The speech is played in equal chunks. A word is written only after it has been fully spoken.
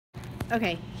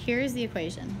Okay, here's the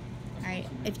equation. All right,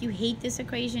 if you hate this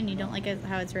equation, you don't like it,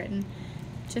 how it's written,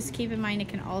 just keep in mind it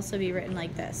can also be written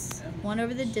like this. 1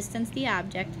 over the distance the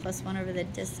object plus 1 over the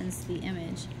distance the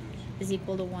image is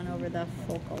equal to 1 over the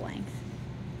focal length.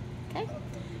 Okay?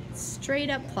 Straight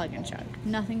up plug and chug.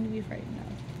 Nothing to be frightened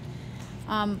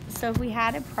of. So if we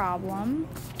had a problem,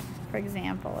 for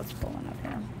example, let's pull one up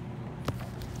here.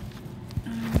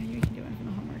 You can do one from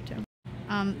the homework too.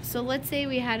 So let's say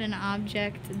we had an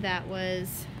object that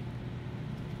was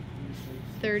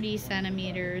 30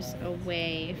 centimeters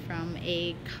away from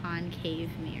a concave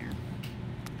mirror.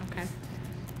 Okay.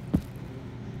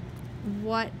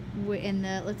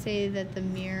 Let's say that the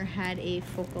mirror had a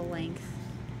focal length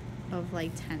of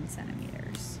like 10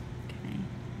 centimeters. Okay.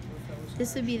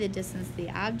 This would be the distance of the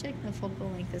object, and the focal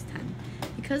length is 10.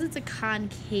 Because it's a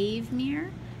concave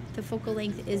mirror, the focal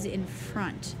length is in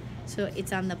front, so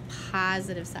it's on the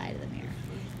positive side of the mirror.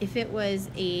 If it was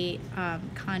a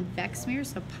convex mirror,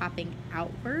 so popping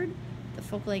outward, the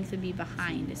focal length would be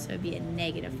behind, so it would be a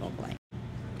negative focal length.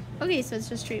 Okay, so it's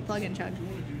just straight plug and chug.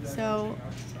 So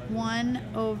 1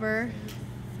 over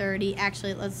 30,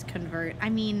 actually let's convert. I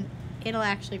mean, it'll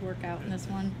actually work out in this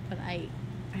one, but I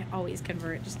always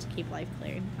convert just to keep life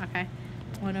clear. Okay,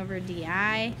 1 over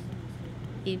di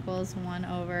equals 1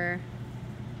 over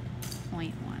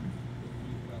 0.1.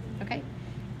 Okay,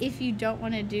 if you don't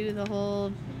want to do the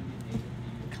whole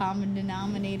common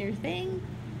denominator thing,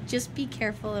 just be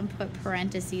careful and put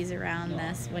parentheses around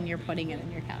this when you're putting it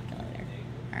in your calculator.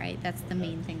 All right, that's the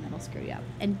main thing that'll screw you up.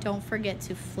 And don't forget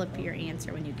to flip your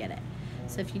answer when you get it.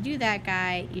 So if you do that,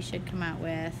 guy, you should come out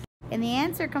with, and the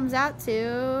answer comes out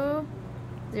to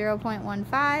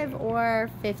 0.15 or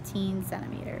 15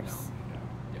 centimeters.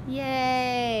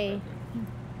 Yay!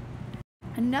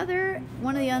 Another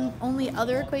one of the only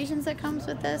other equations that comes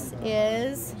with this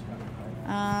is,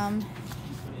 I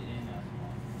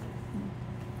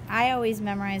always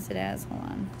memorize it as, hold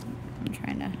on, I'm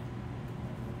trying to,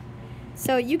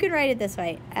 so you could write it this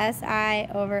way, SI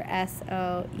over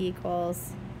SO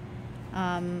equals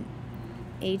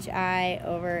HI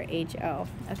over HO,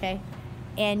 okay?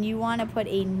 And you want to put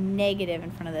a negative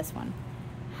in front of this one.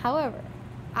 However,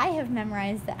 I have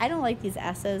memorized that. I don't like these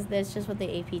S's. That's just what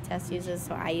the AP test uses,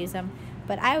 so I use them.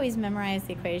 But I always memorize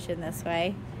the equation this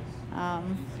way.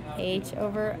 H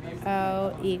over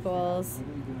O equals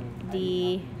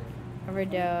D over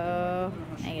dou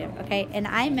negative. Okay, and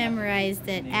I memorized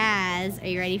it as, are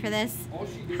you ready for this?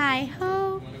 Hi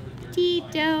ho, D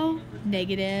dou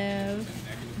negative.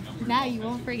 Now you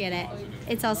won't forget it.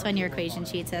 It's also on your equation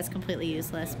sheet, so that's completely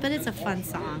useless. But it's a fun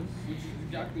song.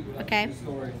 Okay?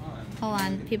 Hold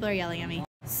on, people are yelling at me.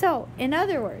 So, in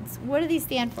other words, what do these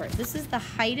stand for? This is the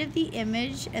height of the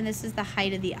image, and this is the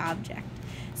height of the object.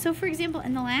 So, for example,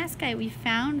 in the last guy, we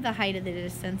found the height of the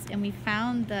distance, and we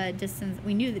found the distance,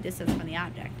 we knew the distance from the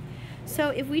object. So,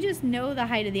 if we just know the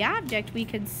height of the object, we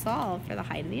could solve for the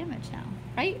height of the image now,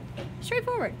 right?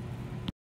 Straightforward.